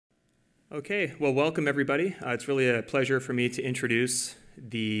Okay, well, welcome everybody. It's really a pleasure for me to introduce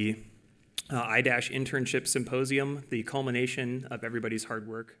the iDASH Internship Symposium, the culmination of everybody's hard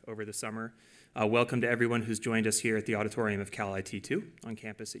work over the summer. Welcome to everyone who's joined us here at the auditorium of Cal IT2 on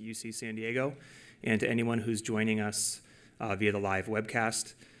campus at UC San Diego, and to anyone who's joining us via the live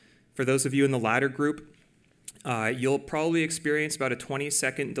webcast. For those of you in the latter group, you'll probably experience about a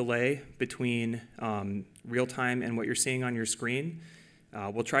 20-second delay between real time and what you're seeing on your screen.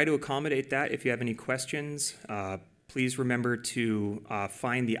 We'll try to accommodate that. If you have any questions, please remember to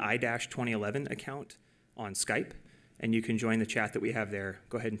find the iDASH 2011 account on Skype, and you can join the chat that we have there.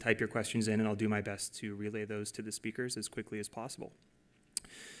 Go ahead and type your questions in, and I'll do my best to relay those to the speakers as quickly as possible.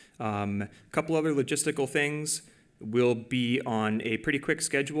 A couple other logistical things. We'll be on a pretty quick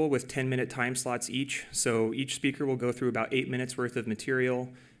schedule with 10-minute time slots each. So each speaker will go through about 8 minutes worth of material.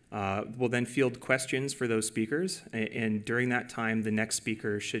 We'll then field questions for those speakers, and during that time, the next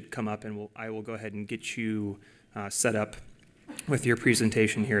speaker should come up, and I will go ahead and get you set up with your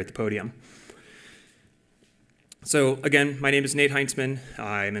presentation here at the podium. So again, my name is Nate Heintzman.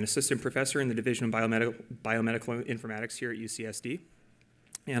 I'm an assistant professor in the Division of Biomedical Informatics here at UCSD,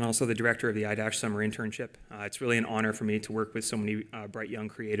 and also the director of the iDASH Summer Internship. It's really an honor for me to work with so many bright, young,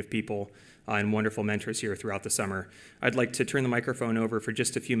 creative people and wonderful mentors here throughout the summer. I'd like to turn the microphone over for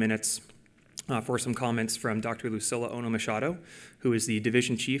just a few minutes for some comments from Dr. Lucila Ohno-Machado, who is the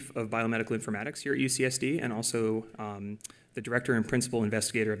Division Chief of Biomedical Informatics here at UCSD and also the Director and Principal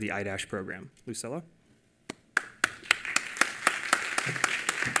Investigator of the iDASH program. Lucila?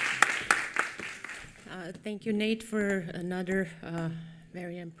 Thank you, Nate, for another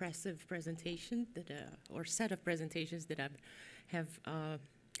very impressive presentation or set of presentations that I have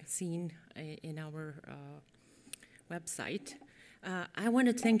seen in our website. I want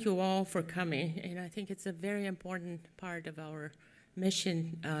to thank you all for coming, and I think it's a very important part of our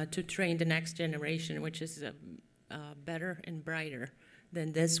mission to train the next generation, which is better and brighter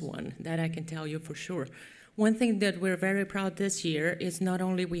than this one, that I can tell you for sure. One thing that we're very proud this year is not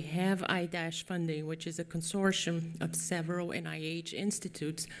only we have iDASH funding, which is a consortium of several NIH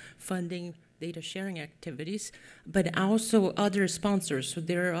institutes funding data sharing activities, but also other sponsors. So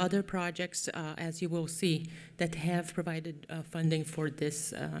there are other projects, as you will see, that have provided funding for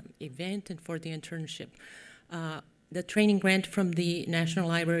this event and for the internship. The training grant from the National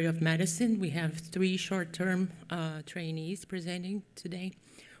Library of Medicine, we have 3 short-term trainees presenting today.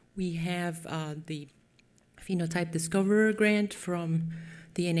 We have the Phenotype Discoverer grant from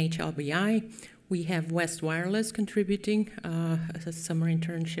the NHLBI. We have West Wireless contributing as a summer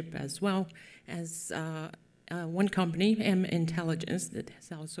internship, as well as one company, M Intelligence, that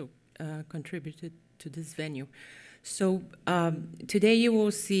has also contributed to this venue. So today you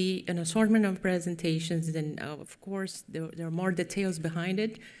will see an assortment of presentations, and of course there are more details behind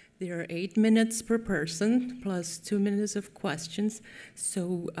it. There are 8 minutes per person plus 2 minutes of questions.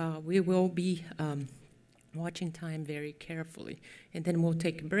 So we will be watching time very carefully, and then we'll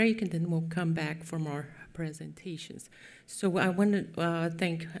take a break, and then we'll come back for more presentations. So I want to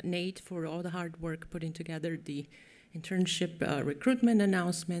thank Nate for all the hard work putting together the internship recruitment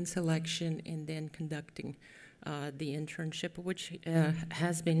announcement, selection, and then conducting the internship, which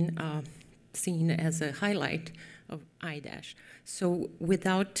has been seen as a highlight of iDASH. So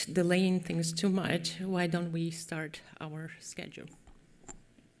without delaying things too much, why don't we start our schedule?